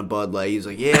sipping on a Bud Light. He was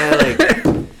like, yeah, like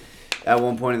at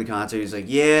one point in the concert, he's like,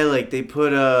 yeah, like they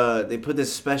put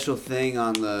this special thing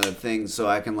on the thing so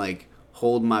I can like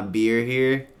hold my beer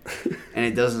here and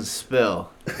it doesn't spill.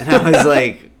 And I was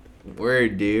like,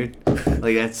 word, dude.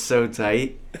 Like, that's so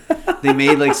tight. They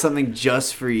made like something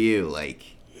just for you. Like,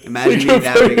 imagine me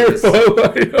that big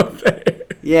of a...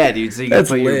 Yeah, dude. So you can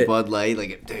put your Bud Light,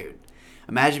 like, dude.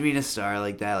 Imagine being a star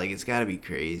like that. Like, it's got to be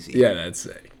crazy. Yeah, that's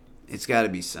sick. It's got to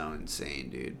be so insane,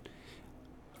 dude.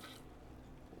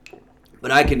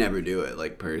 But I could never do it,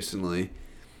 like, personally.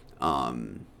 I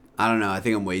don't know. I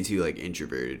think I'm way too, like,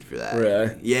 introverted for that.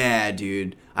 Really? Yeah,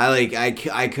 dude.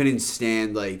 I couldn't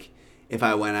stand, like, if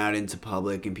I went out into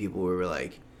public and people were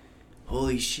like,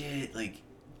 holy shit, like,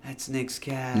 that's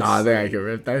Nickscast. Nah, I think I could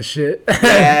rip that shit.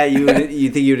 Yeah, you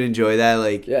think you'd enjoy that?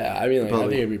 Like, yeah, I mean, like, I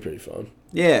think it'd be pretty fun.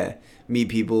 Yeah. Meet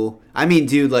people. I mean,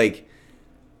 dude, like,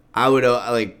 I would,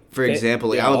 like, for example,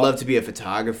 like, I would love to be a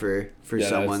photographer for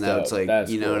someone that's like,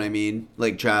 you know what I mean?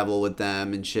 Like, travel with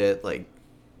them and shit, like,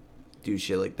 do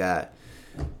shit like that.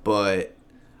 But,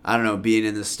 I don't know, being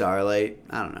in the starlight,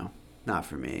 I don't know. Not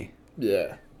for me.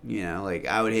 Yeah. Like,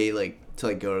 I would hate, like, to,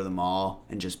 like, go to the mall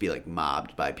and just be, like,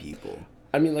 mobbed by people.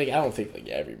 I mean, like, I don't think, like,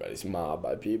 everybody's mobbed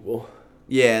by people.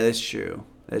 Yeah, that's true.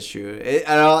 That's true.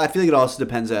 I feel like it also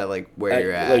depends at like where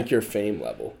you're at, like your fame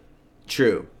level.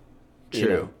 True. You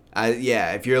know?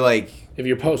 If you're like, if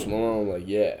you're Post Malone, like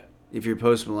if you're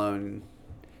Post Malone,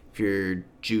 if you're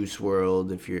Juice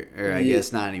World, I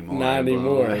guess not anymore. Not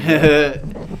anymore. I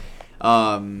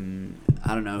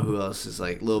don't know who else is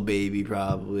like Lil Baby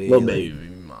probably. Lil Baby would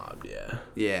be mobbed, yeah.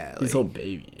 Yeah, he's Lil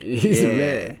Baby. He's a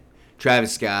man.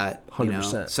 Travis Scott,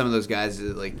 100%. Some of those guys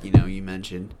that like you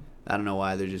mentioned. I don't know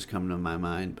why they're just coming to my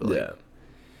mind, but like, yeah.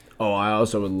 Oh, I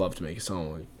also would love to make a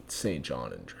song with St.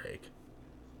 John and Drake.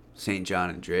 St.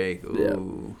 John and Drake.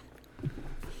 Ooh. Yeah.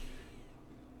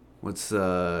 What's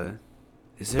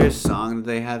is there a song that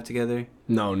they have together?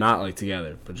 No, not like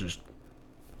together, but just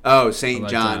St.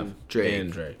 John Drake.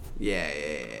 And Drake. Yeah.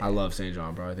 I love St.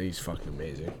 John, bro. I think he's fucking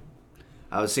amazing.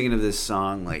 I was thinking of this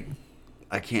song, like,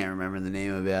 I can't remember the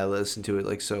name of it. I listened to it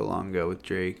like so long ago with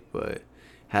Drake, but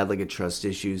had like a trust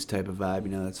issues type of vibe. You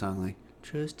know that song, like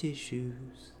trust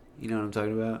issues. You know what I'm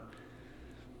talking about?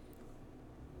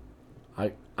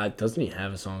 Doesn't he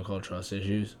have a song called Trust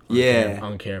Issues?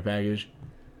 On Care Package.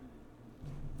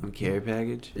 On Care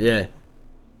Package? Yeah.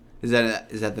 Is that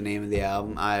the name of the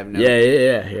album? I have no.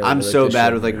 Yeah. I'm so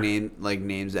bad with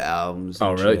names of albums.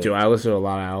 Oh really? Dude, I listen to a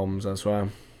lot of albums. That's why.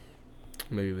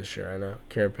 Maybe this year I know.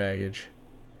 Care Package.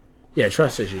 Yeah,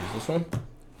 Trust Issues. This one.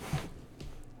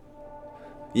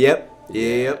 Yep.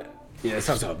 Yeah, that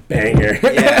sounds like a banger.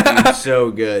 Yeah, dude,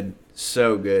 so good.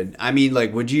 So good. I mean,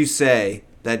 like, would you say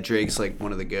that Drake's like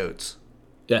one of the GOATs?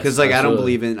 Yes. Because like I don't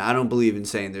believe in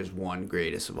saying there's one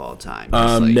greatest of all time.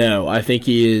 No, I think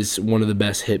he is one of the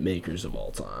best hit makers of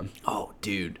all time. Oh,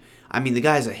 dude. I mean, the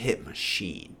guy's a hit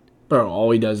machine. Bro,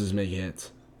 all he does is make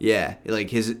hits. Yeah, like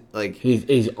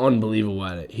He's unbelievable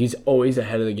at it. He's always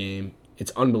ahead of the game.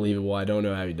 It's unbelievable. I don't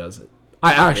know how he does it.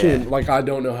 I actually I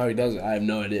don't know how he does it. I have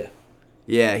no idea.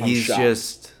 Yeah,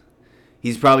 shocked.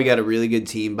 he's probably got a really good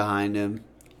team behind him.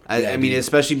 I mean,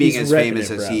 especially being as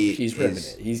famous as he He's ripping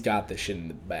it. He's got the shit in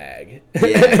the bag.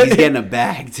 Yeah, he's getting a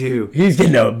bag too. He's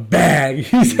getting a bag.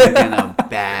 He's getting a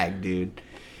bag, dude.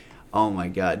 Oh my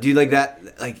god, dude! Like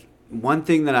that. Like one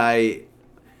thing that I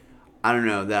don't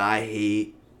know that I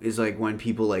hate is like when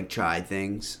people like try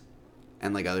things,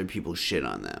 and like other people shit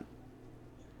on them.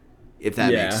 If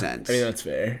that makes sense. I mean that's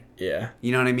fair. Yeah.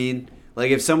 You know what I mean?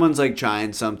 Like if someone's like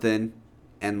trying something,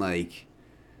 and like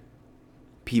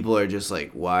people are just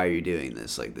like, why are you doing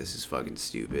this? Like, this is fucking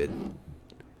stupid.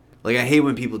 Like, I hate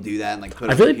when people do that and like put.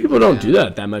 I feel like people don't do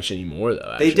that much anymore,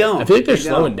 though. Actually. They don't. I feel like they're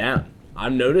slowing down.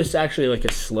 I've noticed actually like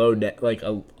a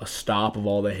stop of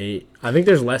all the hate. I think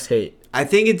there's less hate. I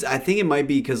think it might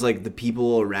be because like the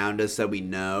people around us that we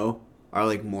know are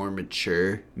like more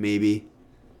mature, maybe.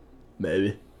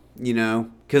 Maybe. You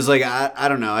know, because like I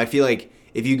don't know. I feel like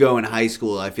if you go in high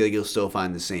school, I feel like you'll still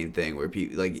find the same thing where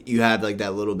people like you have like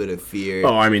that little bit of fear.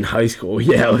 Oh, I mean high school,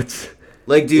 yeah. It's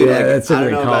like, dude, yeah, like, I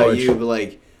don't know college. about you, but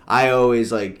like I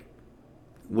always like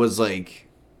was like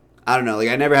I don't know, like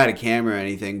I never had a camera or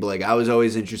anything, but like I was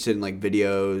always interested in like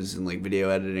videos and like video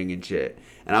editing and shit,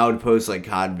 and I would post like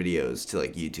COD videos to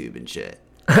like YouTube and shit.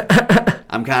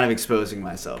 I'm kind of exposing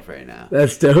myself right now.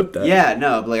 That's dope, though. Yeah,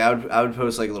 no, but like I would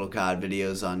post like little COD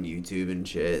videos on YouTube and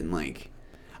shit, and like.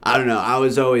 I don't know. I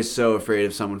was always so afraid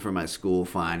of someone from my school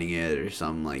finding it or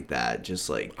something like that. Just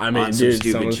like I mean, on some dude,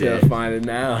 stupid someone's shit. gonna find it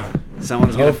now.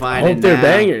 Someone's gonna find it now. I hope they're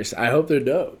bangers. I hope they're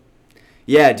dope.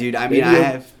 Yeah, dude. I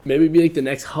mean, maybe be like the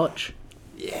next Hutch.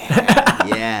 Yeah,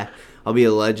 yeah. I'll be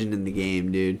a legend in the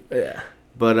game, dude. Yeah.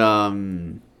 But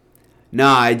no,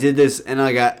 I did this, and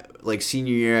I got like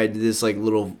senior year. I did this like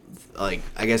little, like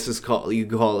I guess you could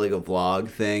call it like a vlog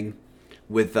thing,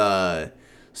 with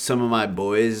some of my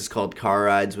boys. It's called Car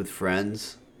Rides with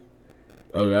Friends.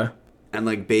 Okay. And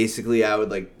like basically I would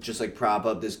like just like prop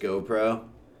up this GoPro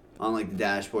on like the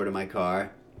dashboard of my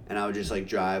car, and I would just like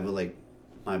drive with like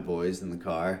my boys in the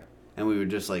car, and we would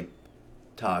just like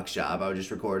talk shop. I would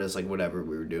just record us like whatever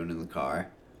we were doing in the car,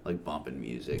 like bumping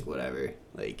music, whatever.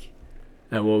 Like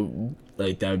and what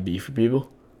like that would be for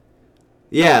people?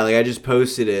 Yeah, like I just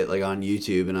posted it like on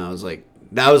YouTube, and I was like,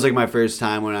 that was like my first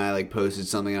time when I like posted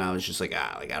something, and I was just like,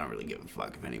 like I don't really give a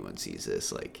fuck if anyone sees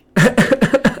this, like,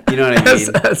 you know what I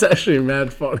mean? That's actually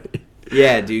mad funny.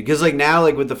 Yeah, dude, because like now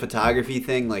like with the photography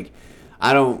thing, like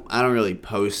I don't really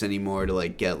post anymore to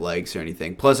like get likes or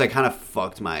anything. Plus, I kind of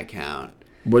fucked my account.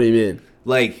 What do you mean?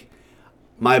 Like,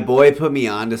 my boy put me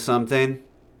onto something,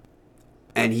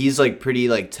 and he's like pretty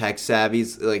like tech savvy.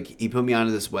 Like he put me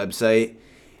onto this website,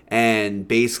 and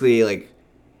basically like.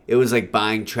 It was like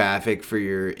buying traffic for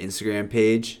your Instagram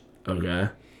page. Okay.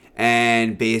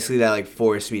 And basically that like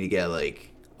forced me to get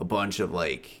like a bunch of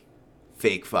like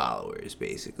fake followers,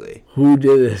 basically. Who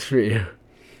did this for you?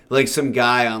 Like some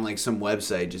guy on like some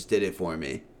website just did it for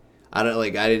me. I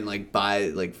didn't like buy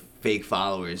like fake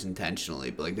followers intentionally,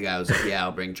 but like the guy was like, yeah,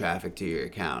 I'll bring traffic to your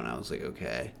account. And I was like,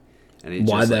 okay. And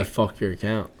why'd that fuck your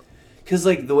account? Because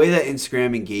like the way that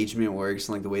Instagram engagement works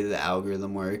and like the way that the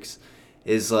algorithm works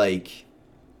is like,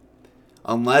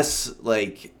 unless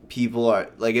like people are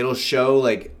like, it'll show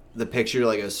like the picture to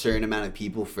like a certain amount of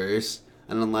people first,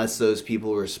 and unless those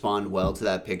people respond well to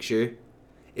that picture,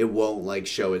 it won't like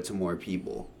show it to more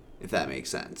people, if that makes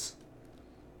sense.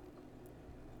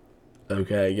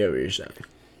 Okay, I get what you're saying.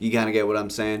 You kind of get what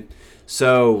I'm saying?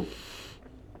 So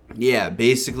yeah,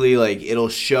 basically like it'll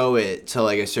show it to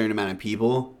like a certain amount of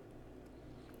people,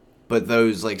 but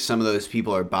those like some of those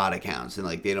people are bot accounts, and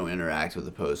like they don't interact with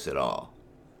the post at all.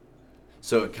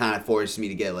 So it kind of forced me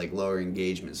to get like lower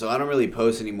engagement. So I don't really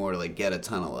post anymore to like get a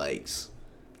ton of likes.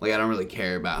 Like I don't really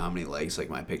care about how many likes like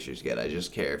my pictures get. I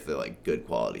just care if they're like good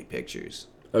quality pictures.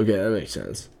 Okay, that makes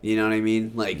sense. You know what I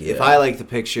mean? Like if I like the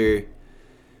picture,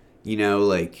 you know,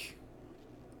 like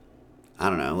I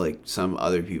don't know, like some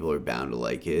other people are bound to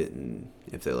like it, and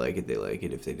if they like it, they like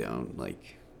it. If they don't,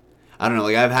 like I don't know,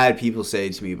 like I've had people say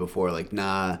to me before, like,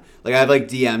 nah, like I've like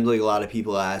DM'd like a lot of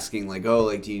people asking like, oh,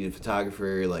 like do you need a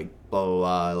photographer, like blah blah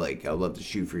blah, like I'd love to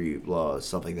shoot for you, blah,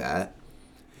 stuff like that.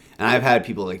 And I've had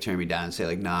people like turn me down and say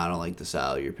like, nah, I don't like the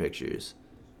style of your pictures.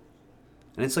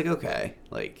 And it's like, okay,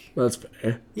 like that's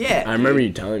fair. Yeah, I remember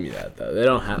you telling me that though. They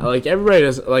don't have like everybody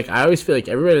does. Like I always feel like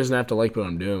everybody doesn't have to like what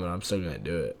I'm doing, but I'm still gonna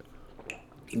do it.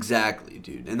 Exactly,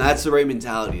 dude, and that's the right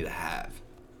mentality to have.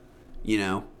 You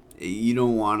know, you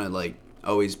don't want to like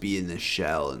always be in this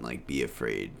shell and like be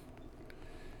afraid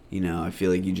You know, I feel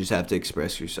like you just have to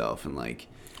express yourself and like.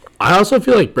 I also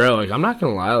feel like, bro, like I'm not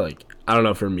gonna lie, like I don't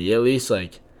know, for me at least,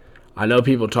 like I know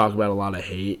people talk about a lot of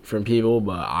hate from people,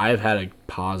 but I've had a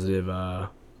positive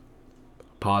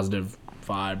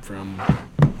vibe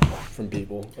from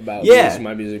people about listening to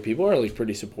my music. People are like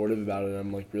pretty supportive about it.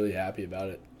 I'm like really happy about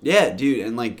it. Yeah, dude,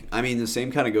 and like I mean the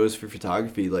same kind of goes for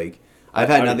photography. Like I've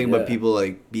had nothing but people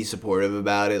like be supportive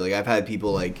about it. Like I've had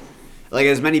people like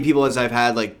as many people as I've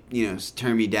had like, you know,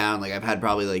 turn me down. Like I've had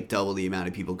probably like double the amount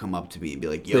of people come up to me and be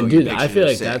like, "Yo, dude, I feel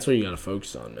like that's what you gotta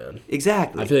focus on, man."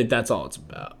 Exactly. I feel like that's all it's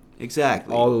about.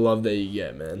 Exactly. All the love that you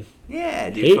get, man. Yeah,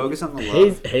 dude. Focus on the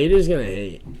love. Haters gonna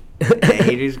hate.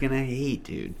 Haters gonna hate,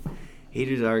 dude.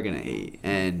 Haters are gonna hate.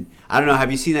 And I don't know.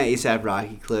 Have you seen that ASAP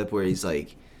Rocky clip where he's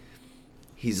like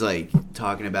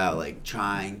talking about like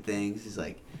trying things? He's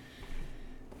like,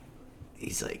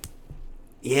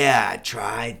 yeah, I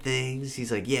tried things.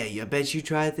 He's like, yeah, I bet you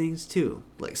tried things too.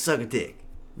 Like suck a dick.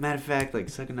 Matter of fact, like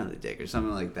suck another dick or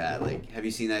something like that. Like, have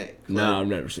you seen that clip? No, I've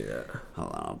never seen that.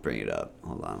 Hold on, I'll bring it up.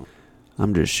 Hold on.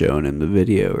 I'm just showing him the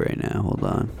video right now. Hold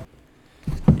on.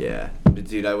 Yeah, but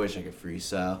dude, I wish I could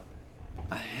freestyle.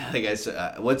 Like I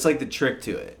said, what's like the trick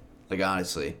to it? Like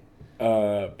honestly.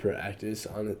 Practice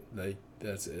on it. Like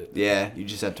that's it. Yeah, you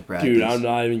just have to practice. Dude, I'm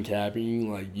not even capping.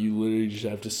 Like you literally just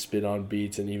have to spit on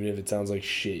beats, and even if it sounds like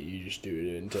shit, you just do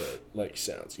it until it like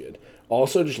sounds good.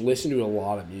 Also, just listen to a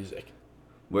lot of music.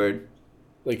 Word.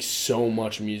 Like so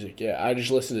much music. Yeah, I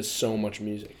just listen to so much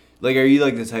music. Like, are you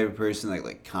like the type of person that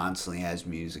like constantly has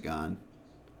music on?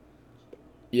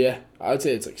 Yeah, I would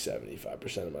say it's like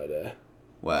 75% of my day.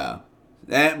 Wow.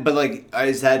 But like,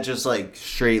 is that just like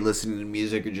straight listening to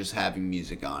music or just having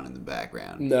music on in the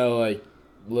background? No, like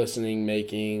listening,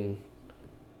 making.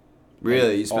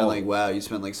 Really, you spend you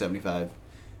spend like 75.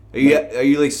 Are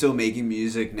you like still making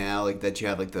music now? Like that you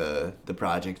have like the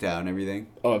project out and everything?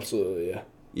 Oh, absolutely, yeah.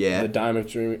 Yeah. The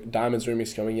Diamonds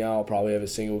remix coming out. I'll probably have a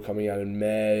single coming out in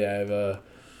May. I have a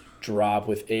drop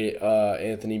with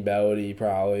Anthony Bellady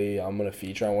probably. I'm going to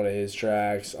feature on one of his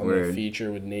tracks. I'm going to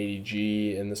feature with Nady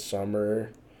G in the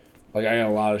summer. Like, I got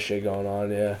a lot of shit going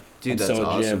on, yeah. Dude, that's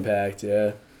awesome. Jam-packed,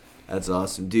 yeah. That's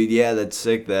awesome. Dude, yeah, that's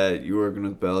sick that you're working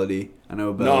with Bellady. I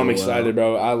know Bellady. No, I'm excited,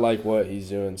 bro. I like what he's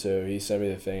doing, too. He sent me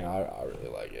the thing. I really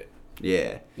like it.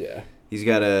 Yeah. Yeah. He's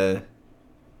got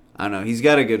I don't know. He's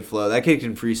got a good flow. That kid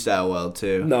can freestyle well,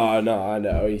 too. No, I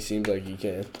know. He seems like he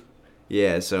can.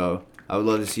 Yeah, so I would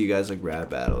love to see you guys, like,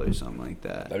 rap battle or something like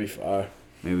that. That'd be fire.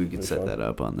 Maybe we could set that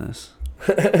up on this.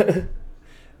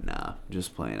 Nah,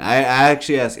 just playing. I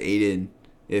actually asked Aiden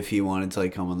if he wanted to,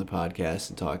 like, come on the podcast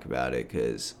and talk about it,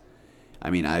 because,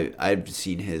 I mean, I've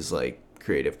seen his, like,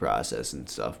 creative process and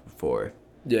stuff before.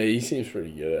 Yeah, he seems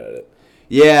pretty good at it.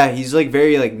 Yeah, he's like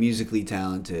very like musically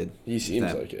talented. He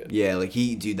seems like it. Yeah, like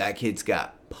that kid's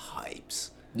got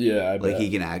pipes. Yeah, I bet. Like he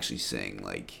can actually sing.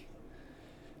 Like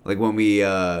when we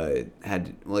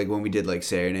when we did like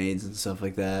serenades and stuff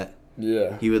like that.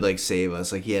 Yeah. He would like save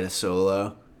us. Like he had a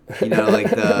solo. You know, like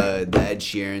the Ed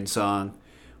Sheeran song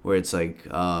where it's like,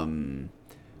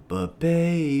 but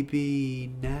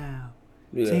baby now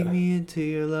take me into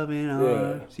your loving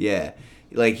arms. Yeah.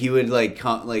 Like he would like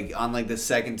come like on like the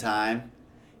second time.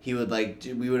 He would like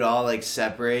we would all like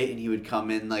separate and he would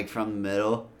come in like from the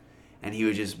middle and he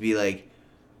would just be like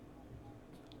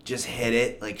just hit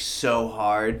it like so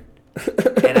hard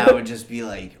and I would just be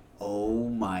like, oh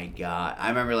my god. I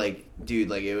remember like dude,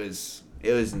 like it was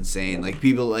insane. Like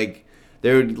people like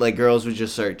there would like girls would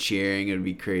just start cheering. It would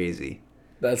be crazy.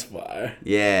 That's fire.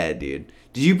 Yeah, dude.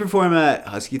 Did you perform at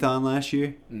Huskython last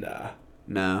year? Nah.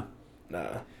 No.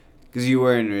 Nah. Because you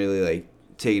weren't really like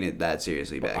taking it that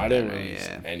seriously back then. I didn't release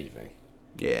anything.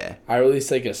 Yeah. I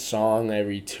release like a song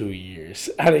every 2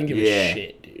 years. I didn't give a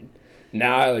shit, dude.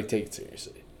 Now I like take it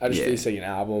seriously. I just release like an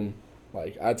album.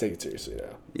 Like I take it seriously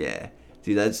now. Yeah.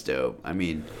 Dude, that's dope. I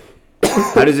mean,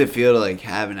 how does it feel to like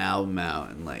have an album out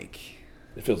and like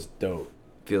it feels dope.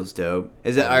 Feels dope.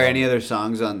 Are any other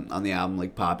songs on the album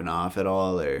like popping off at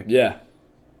all or? Yeah.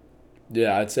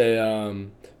 Yeah, I'd say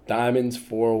Diamonds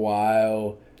for a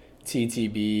while.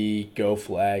 TTB, Go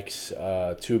Flex,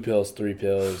 2 pills, 3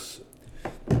 pills,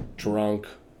 Drunk.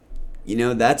 You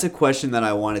know, that's a question that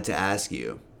I wanted to ask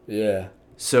you. Yeah.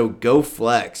 So Go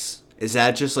Flex, is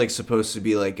that just like supposed to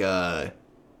be like a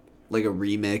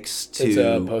remix to? It's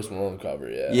a Post Malone cover,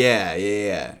 yeah.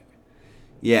 Yeah.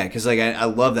 Yeah, because like I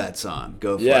love that song,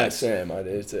 Go Flex. Yeah, same, I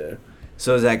do too.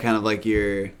 So is that kind of like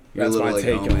your that's little my like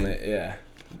take moment? on it, yeah.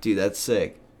 Dude, that's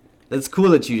sick. That's cool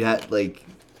that you had like,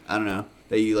 I don't know.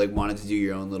 That you like wanted to do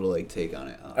your own little like take on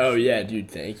it. Oh yeah, dude,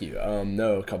 thank you.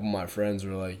 No, a couple of my friends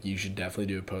were like, you should definitely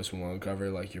do a Post Malone cover.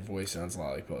 Like your voice sounds a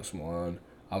lot like Post Malone.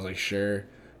 I was like, sure.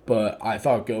 But I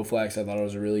thought Go Flex, I thought it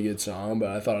was a really good song, but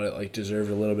I thought it like deserved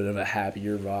a little bit of a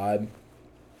happier vibe.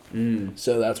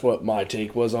 So that's what my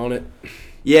take was on it.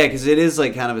 Yeah, because it is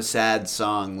like kind of a sad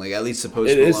song. Like at least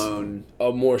Post Malone. It is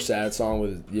a more sad song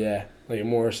with like a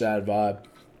more sad vibe.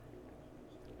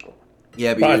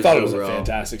 Yeah, but I thought it was a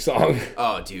fantastic song.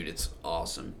 Oh, dude, it's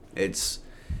awesome. It's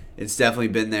definitely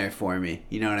been there for me.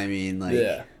 You know what I mean? Like,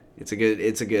 yeah, it's a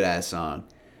good ass song.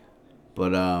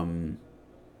 But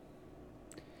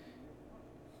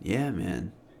yeah,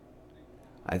 man.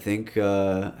 I think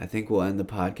we'll end the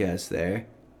podcast there.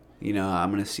 You know, I'm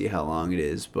gonna see how long it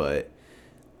is, but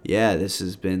yeah, this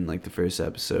has been like the first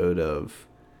episode of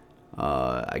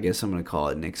I guess I'm gonna call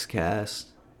it Nickscast.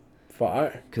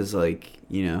 Fire. Cause like,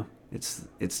 you know,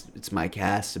 it's my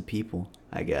cast of people,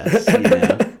 I guess. You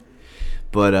know?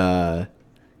 But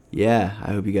yeah,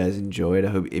 I hope you guys enjoyed. I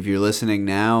hope if you're listening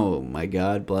now, my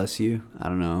God bless you. I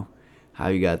don't know how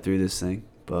you got through this thing,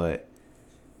 but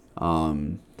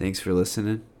thanks for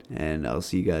listening, and I'll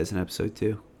see you guys in episode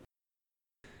 2.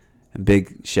 And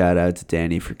big shout out to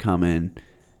Danny for coming.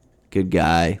 Good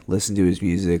guy. Listen to his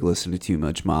music. Listen to Too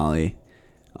Much Molly.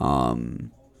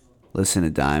 Listen to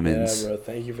Diamonds. Yeah, bro.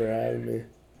 Thank you for having me.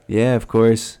 Yeah, of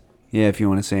course. Yeah, if you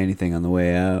want to say anything on the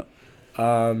way out.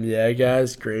 Yeah,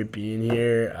 guys, great being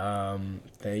here.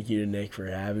 Thank you to Nick for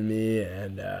having me,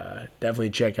 and definitely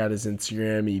check out his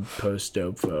Instagram. He posts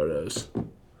dope photos.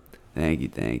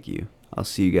 Thank you. I'll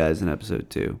see you guys in episode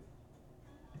 2.